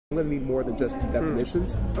I'm going to need more than just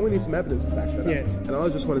definitions. I'm going to need some evidence to back that up. Yes. And all I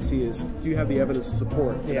just want to see is, do you have the evidence to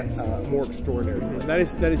support more extraordinary claim? That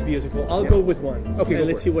is beautiful. I'll go with one. Okay, and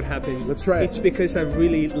let's see what happens. Let's try it. It's because I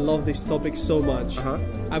really love this topic so much.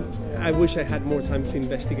 I wish I had more time to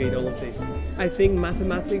investigate all of this. I think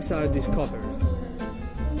mathematics are discovered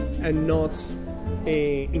and not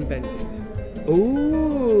invented.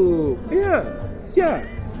 Ooh, yeah.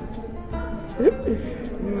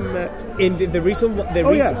 And the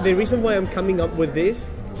reason why I'm coming up with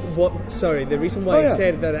this, the reason why I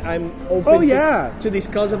said that I'm open to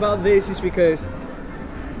discuss about this is because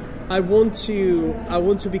I want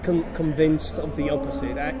to be convinced of the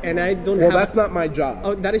opposite, and I don't. Well, that's not my job.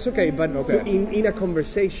 Oh, that is okay, but in a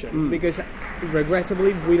conversation, because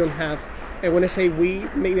regrettably we don't have. And when I say we,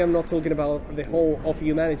 maybe I'm not talking about the whole of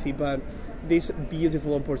humanity, but this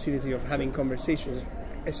beautiful opportunity of having conversations.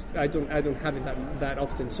 I don't have it that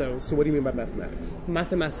often. So what do you mean by mathematics?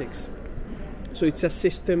 Mathematics. So it's a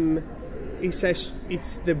system. It's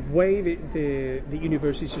the way the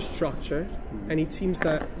universe is structured, and it seems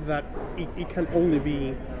that it can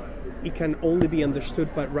only be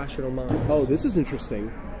understood by rational minds. Oh, this is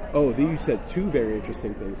interesting. Oh, you said two very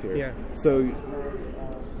interesting things here. Yeah. So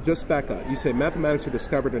just back up. You said mathematics are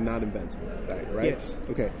discovered and not invented, right? Yes.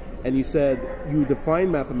 Okay. And you said you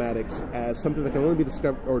define mathematics as something that can only be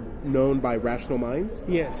discovered or known by rational minds?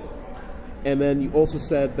 Yes. And then you also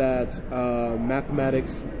said that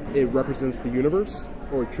mathematics, it represents the universe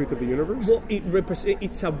or truth of the universe? Well,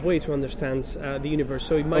 it's a way to understand the universe.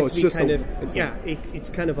 So it might be kind of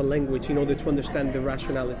it's kind of a language in order to understand the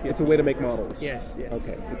rationality. It's a way to make models. Yes.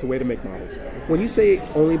 Okay, it's a way to make models. When you say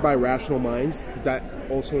only by rational minds, does that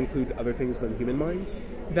also include other things than human minds?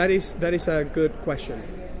 That is a good question.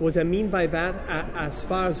 What I mean by that, as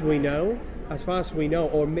far as we know,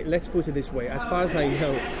 or let's put it this way, as far as I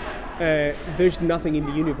know, there's nothing in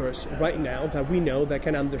the universe right now that we know that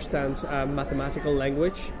can understand mathematical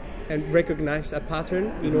language and recognize a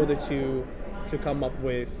pattern in order to come up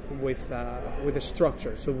with a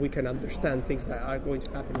structure, so we can understand things that are going to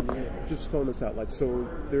happen in the universe. Just throwing this out,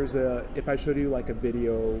 if I showed you like a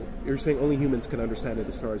video, you're saying only humans can understand it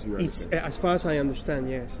as far as you understand? As far as I understand,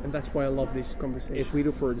 yes, and that's why I love this conversation. If we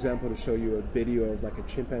do, for example, to show you a video of like a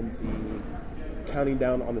chimpanzee counting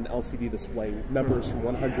down on an LCD display numbers from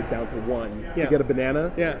 100 down to 1 to get a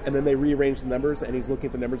banana, and then they rearrange the numbers, and he's looking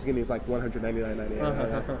at the numbers again, he's like 199,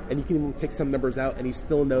 99, and you can even take some numbers out, and he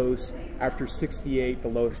still knows after 68 the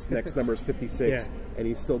lowest next number is 56, and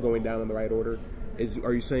he's still going down in the right order.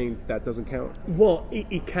 Are you saying that doesn't count? Well,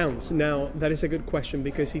 it counts. Now, that is a good question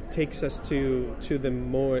because it takes us to the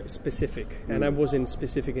more specific, and I wasn't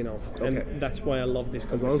specific enough, and that's why I love this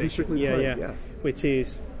conversation. As long as you're strictly Which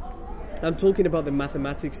is, I'm talking about the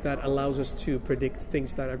mathematics that allows us to predict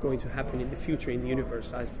things that are going to happen in the future in the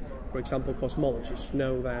universe. As, for example, cosmologists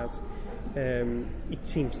know that it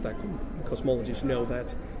seems that cosmologists know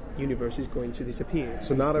that the universe is going to disappear.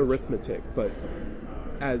 So not arithmetic, but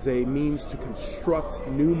as a means to construct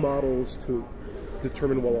new models to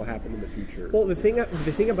determine what will happen in the future. Well, the thing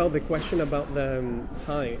about the question about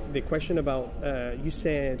the question about you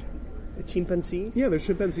said chimpanzees. Yeah, there's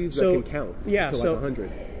chimpanzees that can count to like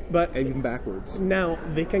 100. But and even backwards. Now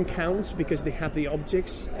they can count because they have the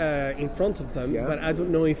objects in front of them. But I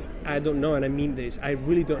don't know, and I mean this. I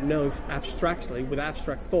really don't know if abstractly, with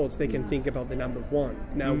abstract thoughts, they can think about the number 1.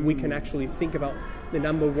 Now we can actually think about the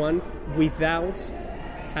number 1 without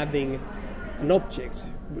having an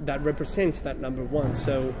object that represents that number 1.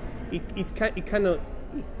 So it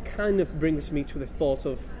kind of brings me to the thought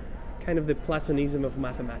of kind of the Platonism of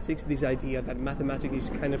mathematics, this idea that mathematics is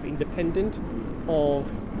kind of independent of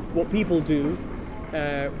what people do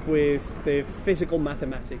with the physical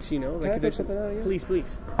mathematics, you know? Can I throw something out?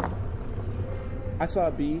 Please. I saw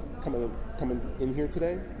a bee coming in here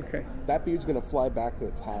today. Okay. That bee's going to fly back to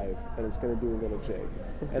its hive, and it's going to do a little jig.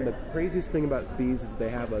 Okay. And the craziest thing about bees is they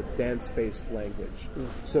have a dance-based language.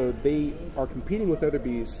 So they are competing with other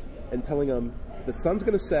bees and telling them, the sun's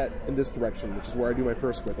going to set in this direction, which is where I do my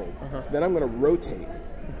first wiggle. Then I'm going to rotate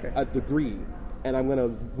a degree, and I'm going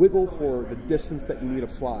to wiggle for the distance that you need to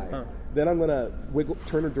fly. Then I'm going to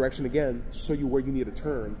turn a direction again, show you where you need to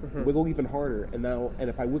turn, wiggle even harder, and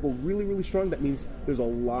if I wiggle really, really strong, that means there's a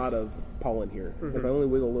lot of pollen here. If I only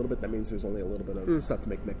wiggle a little bit, that means there's only a little bit of stuff to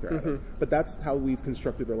make nectar out of. But that's how we've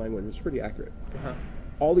constructed their language. It's pretty accurate.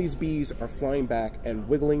 All these bees are flying back and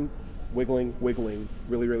wiggling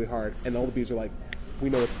really, really hard, and all the bees are like, we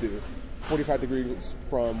know what to do. 45 degrees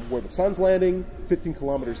from where the sun's landing, 15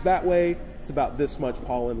 kilometers that way, it's about this much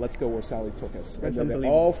pollen, let's go where Sally took us. And then they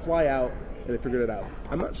all fly out, and they figured it out.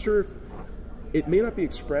 I'm not sure if, it may not be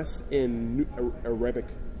expressed in Arabic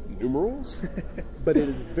numerals, but it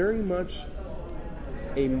is very much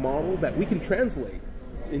a model that we can translate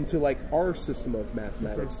into like our system of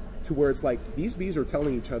mathematics, to where it's like these bees are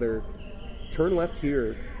telling each other, turn left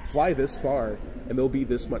here, fly this far, and there'll be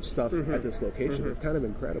this much stuff at this location. It's kind of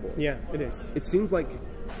incredible. Yeah, it is. It seems like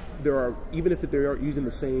there are, even if they aren't using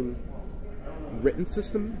the same written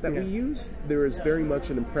system that we use, there is very much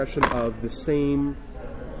an impression of the same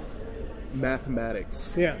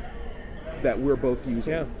mathematics that we're both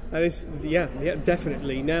using. Yeah, that is,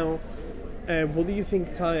 definitely. Now, what do you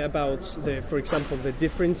think, Ty, about for example, the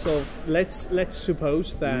difference of let's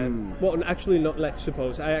suppose that well, actually not let's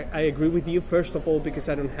suppose. I agree with you first of all because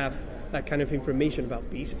I don't have that kind of information about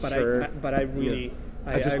bees, but I really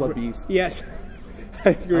I just love bees. Yes.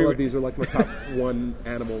 I love bees. They're like my top one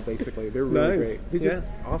animal, basically. They're really great. They're just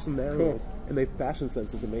awesome animals. Cool. And their fashion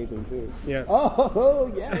sense is amazing, too. Yeah.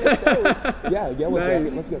 Oh, yeah, let's go. Yellow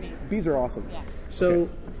jacket, let's go. Bees are awesome. Yeah. So,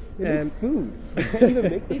 they make food. They can't even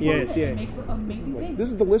make them. Yes. They make amazing things. This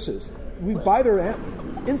is delicious. We buy their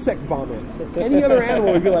insect vomit. Any other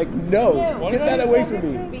animal would be like, no, get that away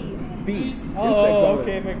from me. Bees. Oh,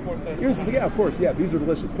 okay, it makes more sense. Yeah, of course. Yeah, bees are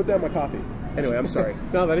delicious. Put that in my coffee. Anyway, I'm sorry.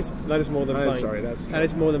 No, that is more than fine. I'm sorry. That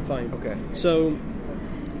is more than fine. Okay. So,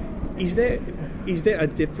 is there a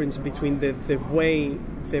difference between the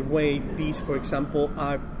way bees, for example,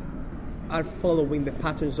 are following the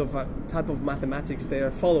patterns of a type of mathematics they are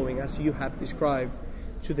following, as you have described,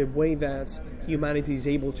 to the way that humanity is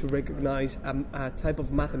able to recognize a type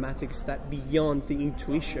of mathematics that beyond the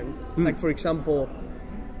intuition, like for example.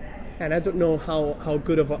 And I don't know how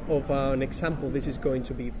good of an example this is going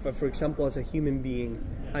to be. But for example, as a human being,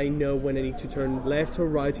 I know when I need to turn left or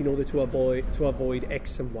right in order to avoid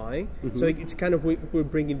X and Y. So it's kind of we're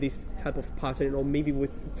bringing this type of pattern, or maybe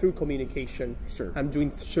through communication. Sure. I'm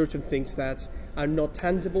doing certain things that are not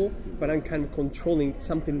tangible, but I'm kind of controlling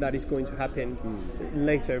something that is going to happen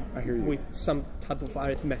later with some type of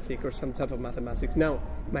arithmetic or some type of mathematics. Now,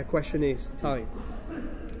 my question is, Ty,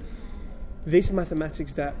 this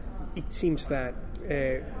mathematics that it seems that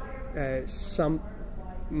some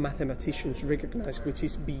mathematicians recognize, which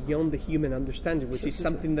is beyond the human understanding, which is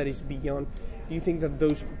something that is beyond. Do you think that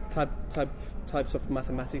those types of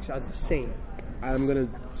mathematics are the same? I'm going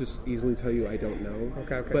to just easily tell you I don't know.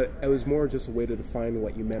 Okay. But it was more just a way to define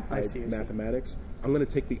what you meant by mathematics. I'm going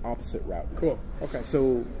to take the opposite route. Cool. Okay.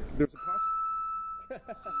 So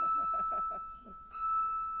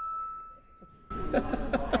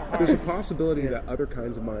there's a possibility that other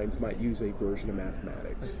kinds of minds might use a version of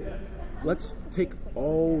mathematics. I see. Let's take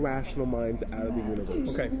all rational minds out of the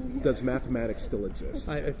universe. Okay. Does mathematics still exist?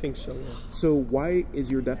 I think so, yeah. So why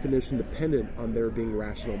is your definition dependent on there being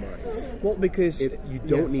rational minds? Well, because if you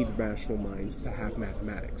don't need rational minds to have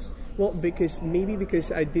mathematics. Well, because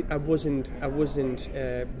I wasn't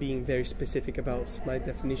being very specific about my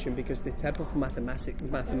definition, because the type of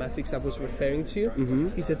mathematics I was referring to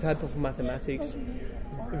is a type of mathematics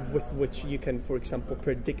with which you can, for example,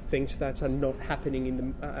 predict things that are not happening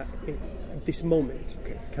in this moment.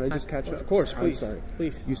 Okay. Can I just catch up? Of course, please. I'm sorry.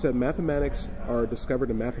 Please. You said mathematics are discovered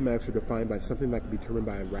and mathematics are defined by something that can be determined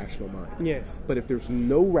by a rational mind. Yes. But if there's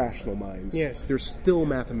no rational minds, there's still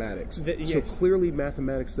mathematics. So clearly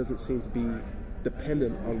mathematics doesn't seem to be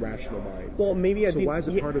dependent on rational minds. Well, maybe So why is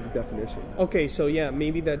it part of the definition? Okay, so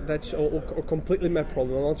maybe that's completely my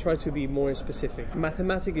problem. I'll try to be more specific.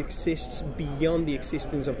 Mathematics exists beyond the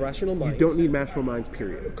existence of rational minds. You don't need rational minds,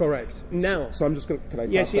 period. Correct. Now, so I'm just going to, can I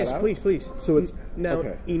yes, that out? please. So it's now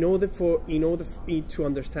okay. in order to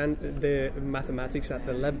understand the mathematics at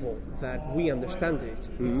the level that we understand it,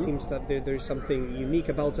 it seems that there's something unique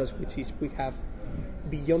about us, which is we have,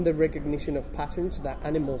 beyond the recognition of patterns that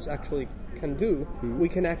animals actually can do, we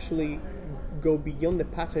can actually go beyond the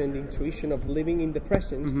pattern and the intuition of living in the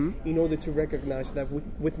present in order to recognize that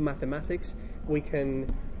with mathematics we can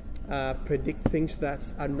predict things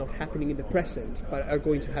that are not happening in the present but are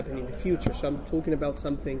going to happen in the future. So I'm talking about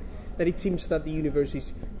something that it seems that the universe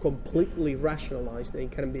is completely rationalized and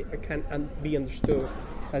it can be understood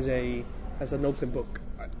as an open book.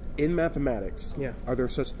 In mathematics, are there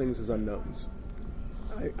such things as unknowns?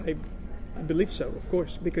 I believe so, of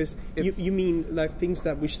course, because you mean like things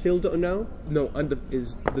that we still don't know? No,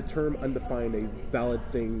 is the term undefined a valid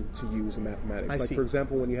thing to use in mathematics? For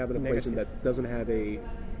example, when you have an equation that doesn't have a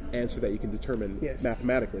answer that you can determine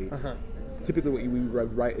mathematically, typically what we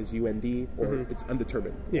write is UND, or it's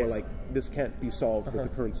undetermined, or like this can't be solved with the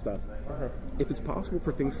current stuff. If it's possible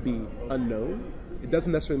for things to be unknown, it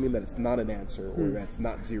doesn't necessarily mean that it's not an answer or that it's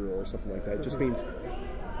not zero or something like that. It just means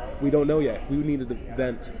we don't know yet. We need to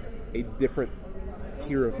invent a different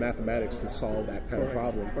tier of mathematics to solve that kind of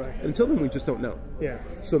problem. Correct. Until then, we just don't know. Yeah.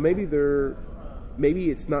 So maybe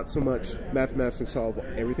it's not so much mathematics can solve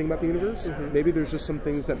everything about the universe. Maybe there's just some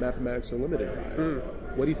things that mathematics are limited by.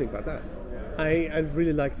 What do you think about that? I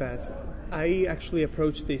really like that. I actually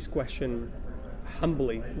approach this question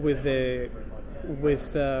humbly with the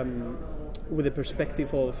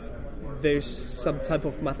perspective of there's some type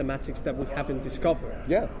of mathematics that we haven't discovered.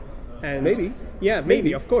 Yeah. And maybe. Yeah,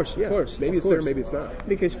 maybe. Of course. Yeah. Of course. Maybe of it's course. there, maybe it's not.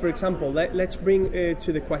 Because, for example, let's bring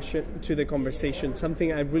to the conversation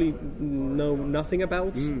something I really know nothing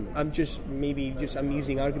about. I'm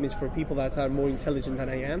using arguments for people that are more intelligent than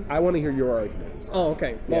I am. I want to hear your arguments. Oh,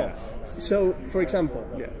 okay. Well, Yeah. so, for example,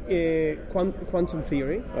 quantum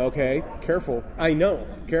theory. Okay, careful. I know.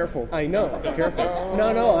 Careful. I know. Careful.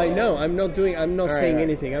 No, I know. I'm not saying right.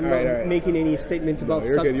 anything. I'm All not right. making any statements about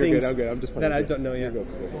you're some good, you're things good, I'm good. I'm just playing that I with don't know yet. You're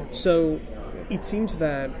good. So it seems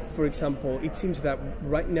that, for example,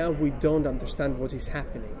 right now we don't understand what is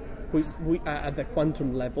happening. We are at the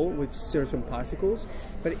quantum level with certain particles,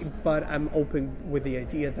 but I'm open with the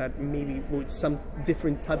idea that maybe with some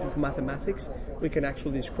different type of mathematics we can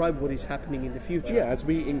actually describe what is happening in the future. Yeah, as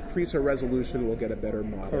we increase our resolution, we'll get a better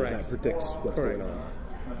model that predicts what's going on.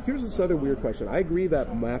 Here's this other weird question. I agree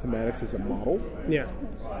that mathematics is a model. Yeah.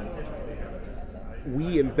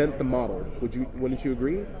 We invent the model. Wouldn't you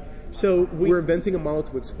agree? So we're inventing a model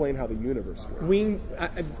to explain how the universe works.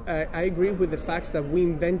 I agree with the fact that we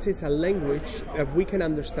invented a language that we can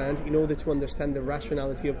understand in order to understand the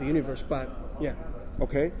rationality of the universe. But yeah.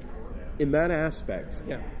 Okay. In that aspect,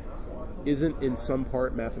 yeah. Isn't in some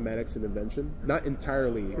part mathematics an invention? Not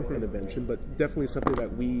entirely an invention, but definitely something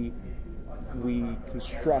that we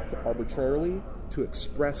construct arbitrarily to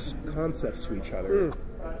express concepts to each other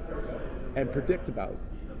and predict about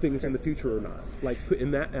things in the future or not. Like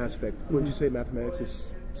in that aspect, would you say mathematics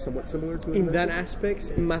is somewhat similar to in that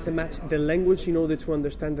aspect, the language in order to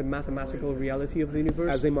understand the mathematical reality of the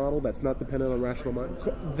universe as a model that's not dependent on rational minds?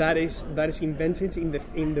 That is invented in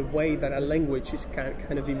the way that a language is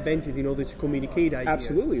kind of invented in order to communicate ideas.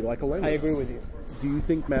 Absolutely, like a language. I agree with you. Do you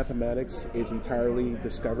think mathematics is entirely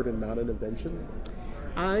discovered and not an invention?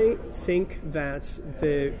 I think that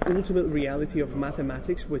the ultimate reality of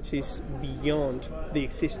mathematics, which is beyond the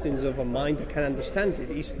existence of a mind that can understand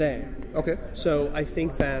it, is there. Okay. So I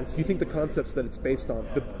think that... Do you think the concepts that it's based on,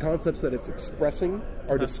 the concepts that it's expressing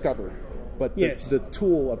are discovered? But the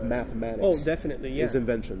tool of mathematics definitely, is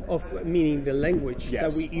invention. Meaning the language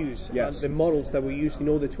that we use, the models that we use in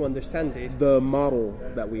order to understand it. The model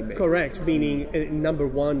that we make. Correct, meaning number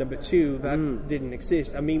one, number two, that didn't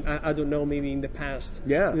exist. I mean, I don't know, maybe in the past,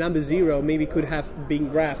 number zero maybe could have been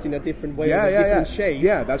graphed in a different way, with a different shape.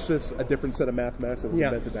 Yeah, that's just a different set of mathematics that was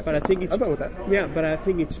invented back then. I think it's, I'm fine with that. Yeah, but I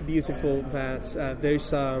think it's beautiful that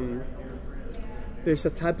there's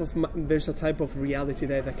a type of reality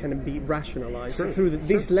there that can be rationalized through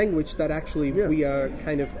this language that actually we are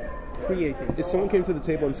kind of creating. If someone came to the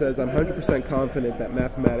table and says, I'm 100% confident that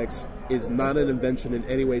mathematics is not an invention in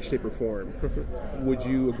any way, shape, or form, would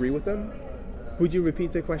you agree with them? Would you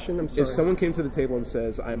repeat the question? I'm sorry. If someone came to the table and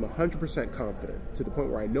says, I'm 100% confident, to the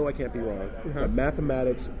point where I know I can't be wrong, that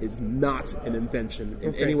mathematics is not an invention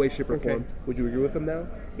in any way, shape, or form, would you agree with them now?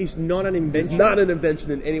 It's not an invention? It's not an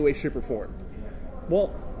invention in any way, shape, or form.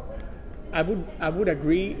 Well, I would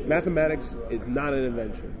agree. Mathematics is not an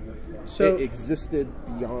invention. So it existed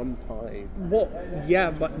beyond time. Well, yeah,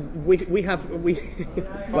 but we have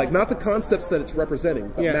like not the concepts that it's representing,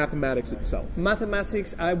 but mathematics itself.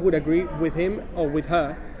 Mathematics, I would agree with him or with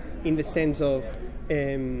her, in the sense of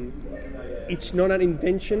it's not an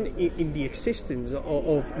invention in the existence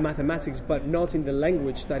of mathematics, but not in the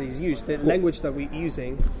language that is used. The language that we're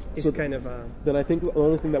using is kind of a... Then I think the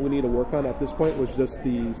only thing that we need to work on at this point was just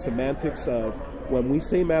the semantics of when we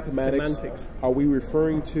say mathematics, are we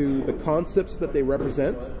referring to the concepts that they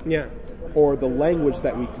represent? Yeah. Or the language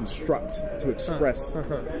that we construct to express.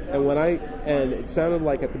 And it sounded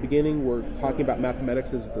like at the beginning we're talking about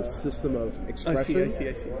mathematics as the system of expression. I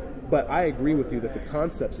see. But I agree with you that the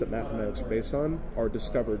concepts that mathematics are based on are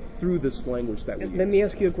discovered through this language that we use. Let me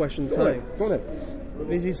ask you a question, Ty. Go ahead.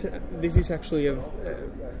 This is actually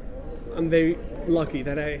I'm very lucky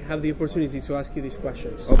that I have the opportunity to ask you these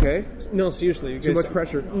questions. Okay. No, seriously. Too much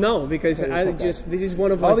pressure. No, because this is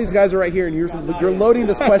one of all these guys are right here, and you're loading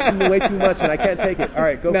this question way too much, and I can't take it. All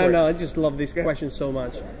right, go for it. No, I just love this question so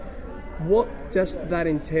much. What does that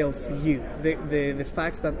entail for you? The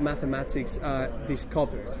facts that mathematics are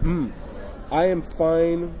discovered. I am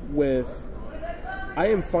fine with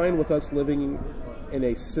us living in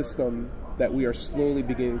a system that we are slowly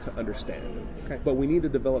beginning to understand. Okay. But we need to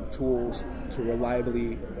develop tools to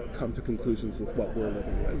reliably come to conclusions with what we're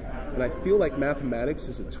living with. And I feel like mathematics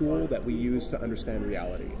is a tool that we use to understand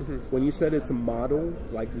reality. When you said it's a model,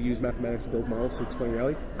 like we use mathematics to build models to explain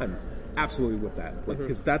reality, I'm absolutely with that.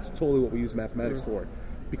 Because that's totally what we use mathematics for.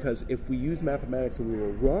 Because if we use mathematics and we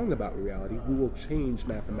were wrong about reality, we will change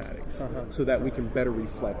mathematics so that we can better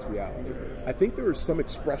reflect reality. I think there are some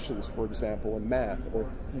expressions, for example, in math, or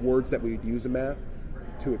words that we would use in math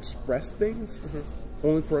to express things,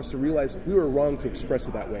 only for us to realize we were wrong to express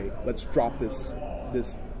it that way. Let's drop this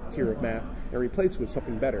tier of math and replace it with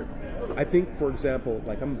something better. I think, for example,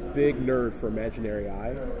 like I'm a big nerd for imaginary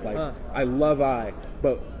I. Like I love I,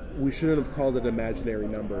 but we shouldn't have called it imaginary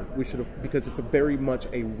number. We should have, because it's a very much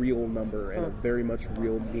a real number and a very much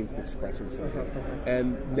real means of expressing something.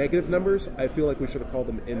 And negative numbers, I feel like we should have called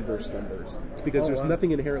them inverse numbers, because there's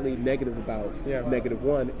nothing inherently negative about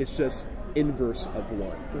 -1. It's just inverse of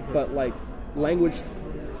 1. But like language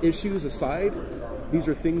issues aside, these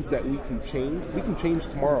are things that we can change. We can change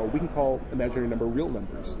tomorrow. We can call imaginary number real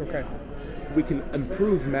numbers. Okay. We can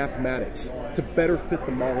improve mathematics to better fit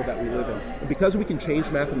the model that we live in. And because we can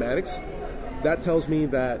change mathematics, that tells me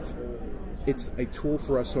that it's a tool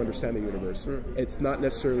for us to understand the universe. It's not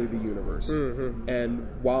necessarily the universe. And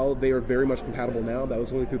while they are very much compatible now, that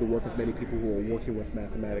was only through the work of many people who are working with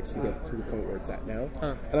mathematics to get to the point where it's at now.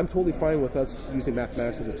 And I'm totally fine with us using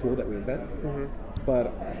mathematics as a tool that we invent.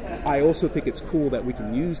 But I also think it's cool that we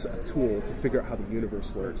can use a tool to figure out how the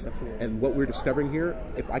universe works. And what we're discovering here,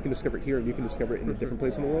 if I can discover it here and you can discover it in a different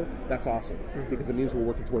place in the world, that's awesome. Because it means we're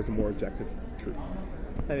working towards a more objective truth.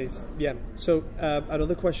 That is, yeah. So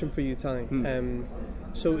another question for you, Ty.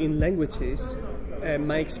 So in languages,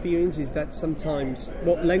 my experience is that sometimes,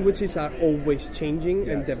 well, languages are always changing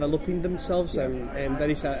and developing themselves, and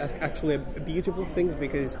that is actually a beautiful thing,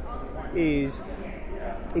 because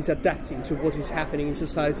is adapting to what is happening in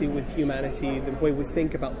society with humanity, the way we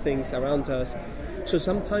think about things around us. So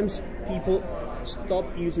sometimes people stop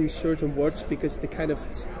using certain words because the kind of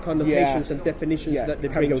connotations and definitions that they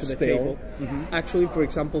bring to the table. Actually, for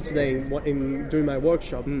example, today during my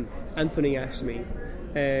workshop, Anthony asked me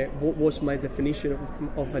what was my definition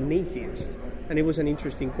of an atheist, and it was an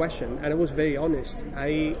interesting question, and I was very honest.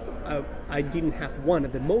 I didn't have one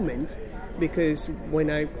at the moment, because when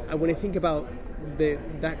I think about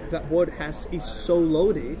that word is so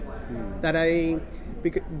loaded that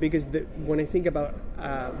when I think about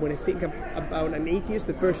an atheist,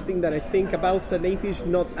 the first thing that I think about an atheist,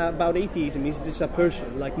 not about atheism, is just a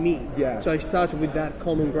person like me. So I start with that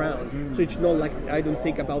common ground. So it's not like I don't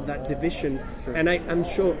think about that division. And I'm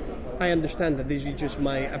sure I understand that this is just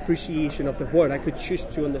my appreciation of the word. I could choose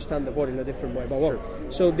to understand the word in a different way. But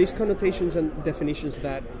so these connotations and definitions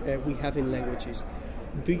that we have in languages,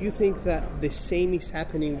 do you think that the same is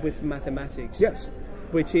happening with mathematics? Yes.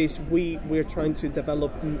 Which is we're trying to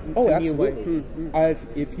develop a new way.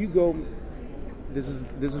 If you go, this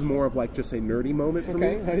is more of like just a nerdy moment for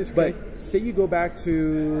me. That is but great. say you go back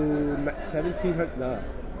to 1700.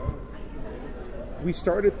 We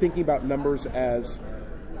started thinking about numbers as,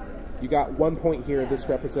 you got 1 point here, this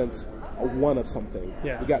represents a 1 of something.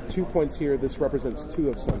 You got 2 points here, this represents 2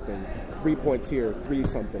 of something. 3 points here, 3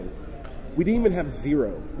 something. We didn't even have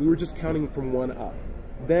 0. We were just counting from 1 up.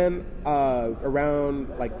 Then around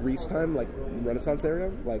like Greece time, like Renaissance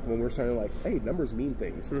area, like when we're starting like, hey, numbers mean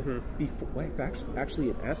things. Before,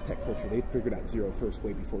 actually in Aztec culture, they figured out 0 first,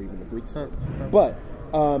 way before even the Greeks did. But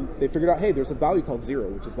they figured out, hey, there's a value called 0,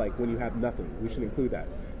 which is like when you have nothing. We should include that.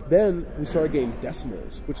 Then we started getting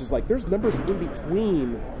decimals, which is like there's numbers in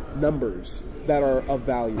between numbers that are of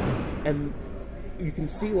value. And you can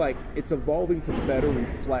see like it's evolving to better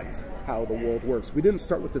reflect how the world works. We didn't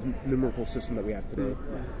start with the numerical system that we have today.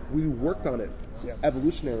 We worked on it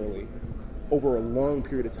evolutionarily over a long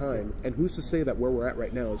period of time, and who's to say that where we're at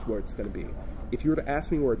right now is where it's going to be? If you were to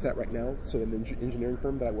ask me where it's at right now, so in the engineering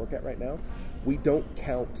firm that I work at right now, we don't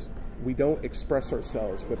express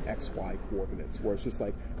ourselves with XY coordinates, where it's just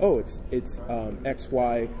like, oh, it's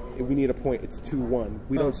XY, if we need a point, it's 2, 1.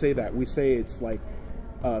 We don't say that. We say it's like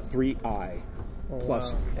 3i.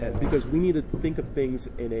 Plus, because we need to think of things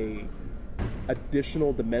in a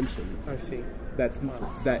additional dimension. I see.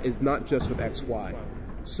 That is not just with X, Y.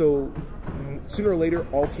 So sooner or later,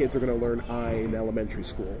 all kids are going to learn I in elementary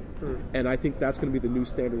school, and I think that's going to be the new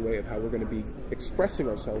standard way of how we're going to be expressing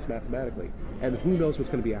ourselves mathematically. And who knows what's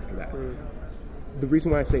going to be after that? The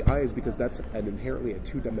reason why I say I is because that's inherently a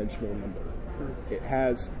 2-dimensional number. It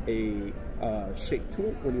has a shape to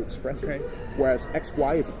it when you express it, whereas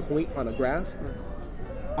XY is a point on a graph.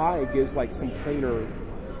 I gives like some planar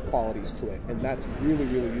qualities to it, and that's really,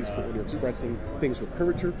 really useful when you're expressing things with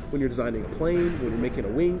curvature, when you're designing a plane, when you're making a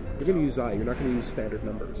wing. You're going to use I. You're not going to use standard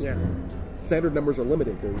numbers. Yeah. Standard numbers are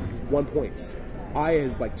limited. They're 1 points. I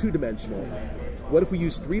is like 2-dimensional. What if we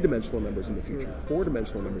use 3-dimensional numbers in the future,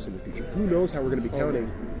 4-dimensional numbers in the future? Who knows how we're going to be counting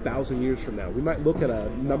 1,000 years from now? We might look at a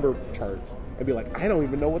number chart and be like, I don't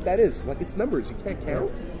even know what that is. Like, it's numbers. You can't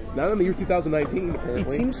count. Not in the year 2019, apparently.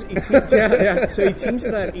 It seems yeah. So it seems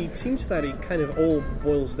that it kind of all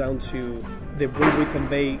boils down to the way we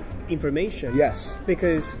convey information. Yes.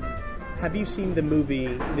 Because have you seen the movie,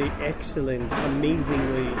 the excellent,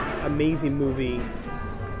 amazing movie?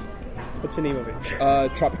 What's the name of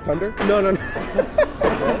it? Tropic Thunder? No.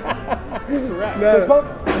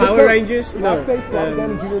 Power Rangers? No. Blackface, Robert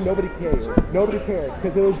Downey Jr., nobody cared. Nobody cared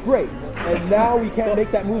because it was great. And now we can't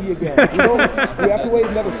make that movie again. We have to wait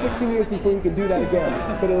another 16 years before we can do that again.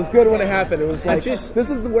 But it was good when it happened. It was like, this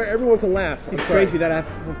is where everyone can laugh. It's crazy that I've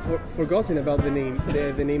forgotten about the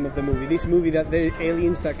name of the movie. This movie that they're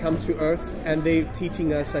aliens that come to Earth and they're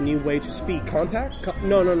teaching us a new way to speak. Contact?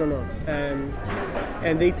 No.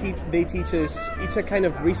 And they teach us. It's a kind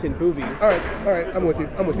of recent movie. All right. I'm with you.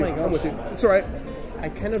 I'm with you. It's all right. I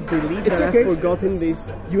cannot believe that okay. I've forgotten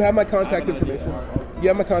this. You have my contact information. You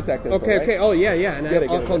have my contact info, Okay. right? Oh yeah. And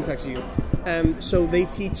I'll contact you. So they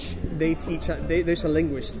teach. There's a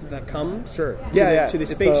linguist that comes. Sure. To the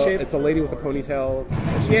spaceship. It's a lady with a ponytail.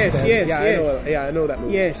 Yes. I know that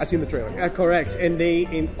movie. Yes. I've seen the trailer. Correct. And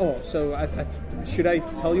should I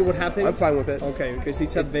tell you what happens? I'm fine with it. Okay, because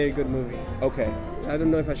it's a very good movie. Okay. I don't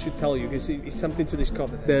know if I should tell you because it's something to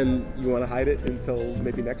discover. Then you want to hide it until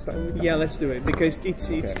maybe next time? Yeah, let's do it because it's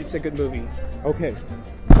a good movie. Okay.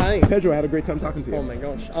 Hi. Pedro, I had a great time talking to you. Oh my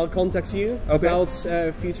gosh. I'll contact you about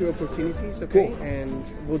future opportunities, okay? Cool. And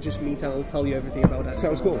we'll just meet and I'll tell you everything about that.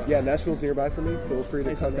 Sounds cool. Yeah, Nashville's nearby for me. Feel free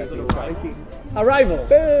to contact me. Thank you. Arrival.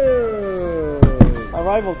 Boom.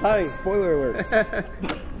 Arrival time. Spoiler alerts.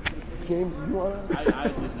 James, you want to? I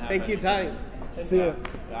didn't have Thank you, Ty. See ya.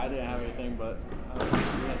 I didn't have anything, but we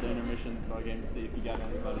had the intermission, so I came to see if you got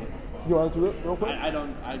anybody. You want to do it real quick?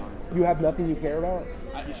 You have nothing you care about?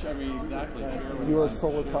 Exactly. You are a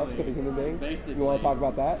soulless husk of a human being? Basically. You want to talk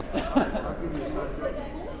about that?